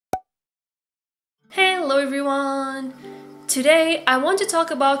Hello everyone! Today I want to talk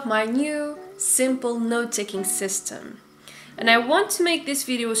about my new simple note-taking system. And I want to make this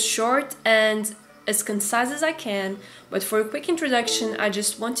video short and as concise as I can, but for a quick introduction I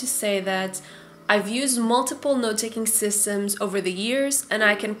just want to say that I've used multiple note-taking systems over the years and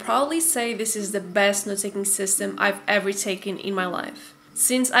I can proudly say this is the best note-taking system I've ever taken in my life.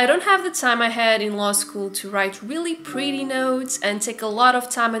 Since I don't have the time I had in law school to write really pretty notes and take a lot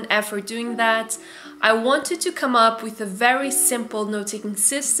of time and effort doing that, I wanted to come up with a very simple note-taking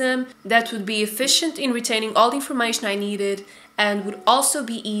system that would be efficient in retaining all the information I needed and would also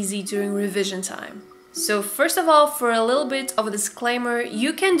be easy during revision time. So first of all, for a little bit of a disclaimer,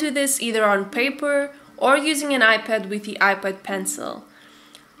 you can do this either on paper or using an iPad with the iPad Pencil.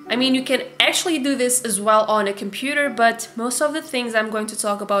 I mean, you can actually do this as well on a computer, but most of the things I'm going to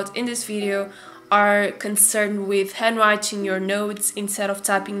talk about in this video are concerned with handwriting your notes instead of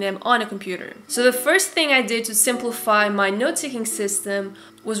typing them on a computer. So the first thing I did to simplify my note-taking system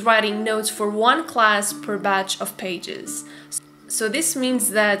was writing notes for one class per batch of pages. So this means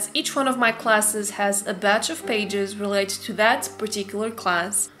that each one of my classes has a batch of pages related to that particular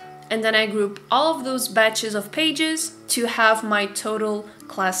class, and then I group all of those batches of pages to have my total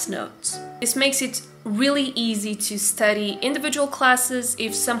class notes. This makes it really easy to study individual classes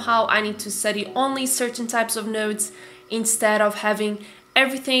if somehow I need to study only certain types of notes instead of having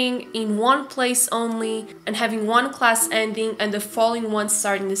everything in one place only and having one class ending and the following one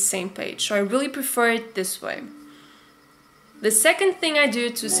starting the same page. So I really prefer it this way. The second thing I do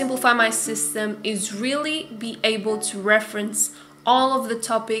to simplify my system is really be able to reference all of the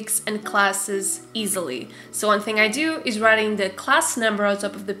topics and classes easily. So one thing I do is writing the class number on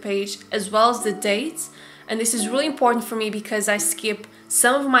top of the page as well as the dates, and this is really important for me because I skip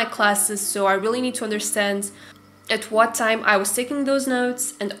some of my classes, so I really need to understand at what time I was taking those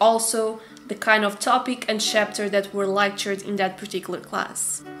notes and also the kind of topic and chapter that were lectured in that particular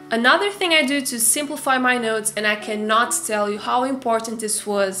class. Another thing I do to simplify my notes, and I cannot tell you how important this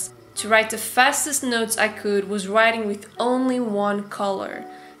was, to write the fastest notes I could, was writing with only one color.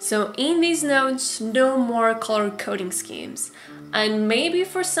 So in these notes, no more color coding schemes. And maybe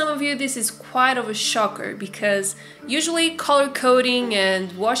for some of you this is quite of a shocker because usually color coding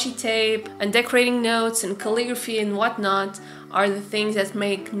and washi tape and decorating notes and calligraphy and whatnot are the things that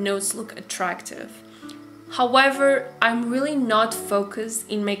make notes look attractive. However, I'm really not focused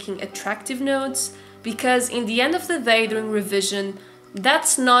in making attractive notes because in the end of the day during revision,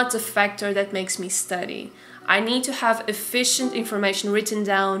 that's not a factor that makes me study. I need to have efficient information written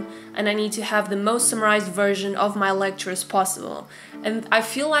down and I need to have the most summarized version of my lecture as possible. And I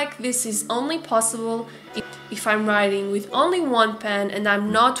feel like this is only possible if I'm writing with only one pen and I'm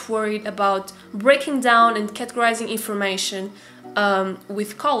not worried about breaking down and categorizing information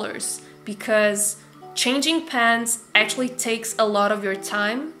with colors, because changing pens actually takes a lot of your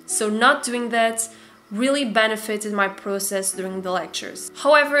time, so not doing that really benefited my process during the lectures.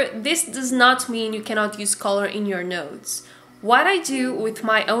 However, this does not mean you cannot use color in your notes. What I do with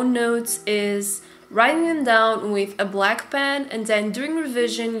my own notes is writing them down with a black pen and then during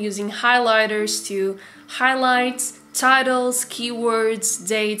revision using highlighters to highlight titles, keywords,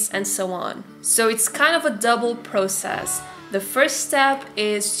 dates, and so on. So it's kind of a double process. The first step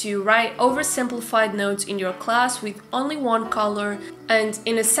is to write oversimplified notes in your class with only one color, and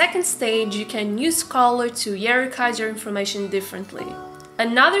in a second stage you can use color to hierarchize your information differently.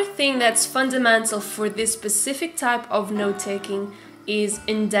 Another thing that's fundamental for this specific type of note-taking is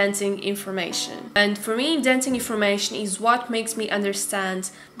indenting information. And for me, indenting information is what makes me understand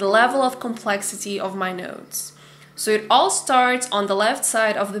the level of complexity of my notes. So it all starts on the left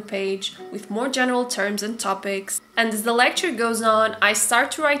side of the page with more general terms and topics, and as the lecture goes on, I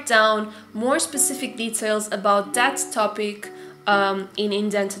start to write down more specific details about that topic in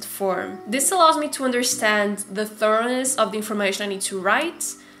indented form. This allows me to understand the thoroughness of the information I need to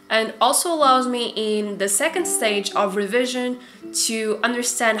write, and also allows me in the second stage of revision to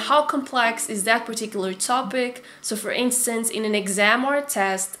understand how complex is that particular topic. So for instance, in an exam or a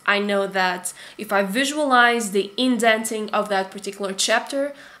test, I know that if I visualize the indenting of that particular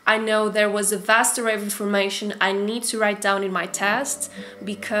chapter, I know there was a vast array of information I need to write down in my test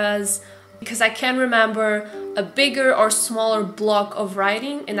because I can remember a bigger or smaller block of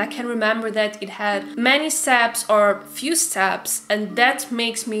writing, and I can remember that it had many steps or few steps, and that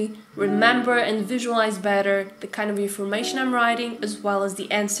makes me remember and visualize better the kind of information I'm writing as well as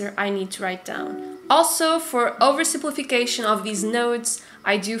the answer I need to write down. Also, for oversimplification of these notes,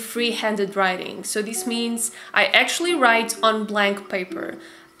 I do free-handed writing. So this means I actually write on blank paper.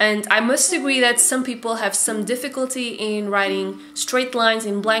 And I must agree that some people have some difficulty in writing straight lines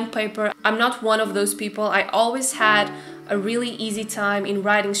in blank paper. I'm not one of those people. I always had a really easy time in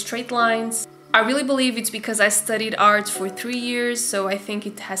writing straight lines. I really believe it's because I studied art for 3 years, so I think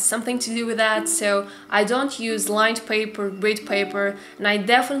it has something to do with that. So I don't use lined paper, grid paper, and I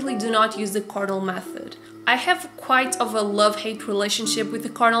definitely do not use the Cardinal method. I have quite of a love-hate relationship with the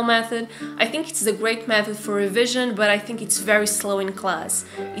Cardinal method. I think it's a great method for revision, but I think it's very slow in class.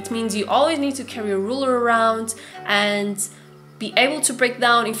 It means you always need to carry a ruler around and be able to break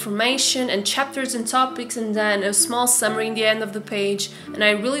down information and chapters and topics and then a small summary in the end of the page. And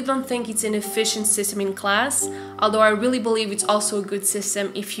I really don't think it's an efficient system in class, although I really believe it's also a good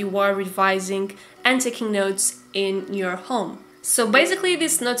system if you are revising and taking notes in your home. So basically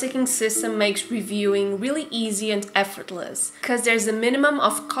this note-taking system makes reviewing really easy and effortless because there's a minimum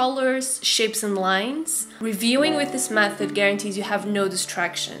of colors, shapes and lines. Reviewing with this method guarantees you have no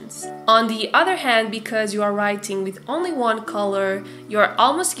distractions. On the other hand, because you are writing with only one color, you are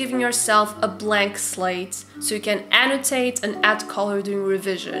almost giving yourself a blank slate so you can annotate and add color during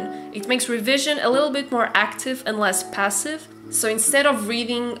revision. It makes revision a little bit more active and less passive. So instead of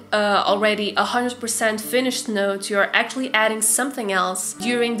reading already 100% finished notes, you're actually adding something else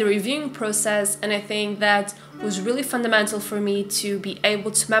during the reviewing process, and I think that was really fundamental for me to be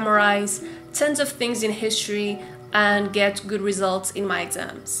able to memorize tons of things in history and get good results in my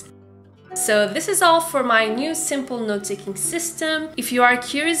exams. So this is all for my new simple note-taking system. If you are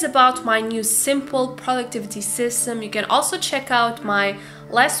curious about my new simple productivity system, you can also check out my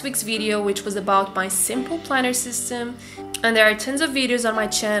last week's video, which was about my simple planner system. And there are tons of videos on my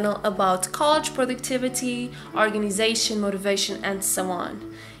channel about college productivity, organization, motivation, and so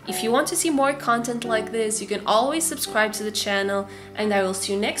on. If you want to see more content like this, you can always subscribe to the channel, and I will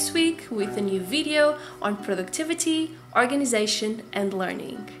see you next week with a new video on productivity, organization, and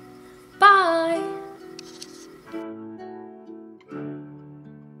learning. Bye!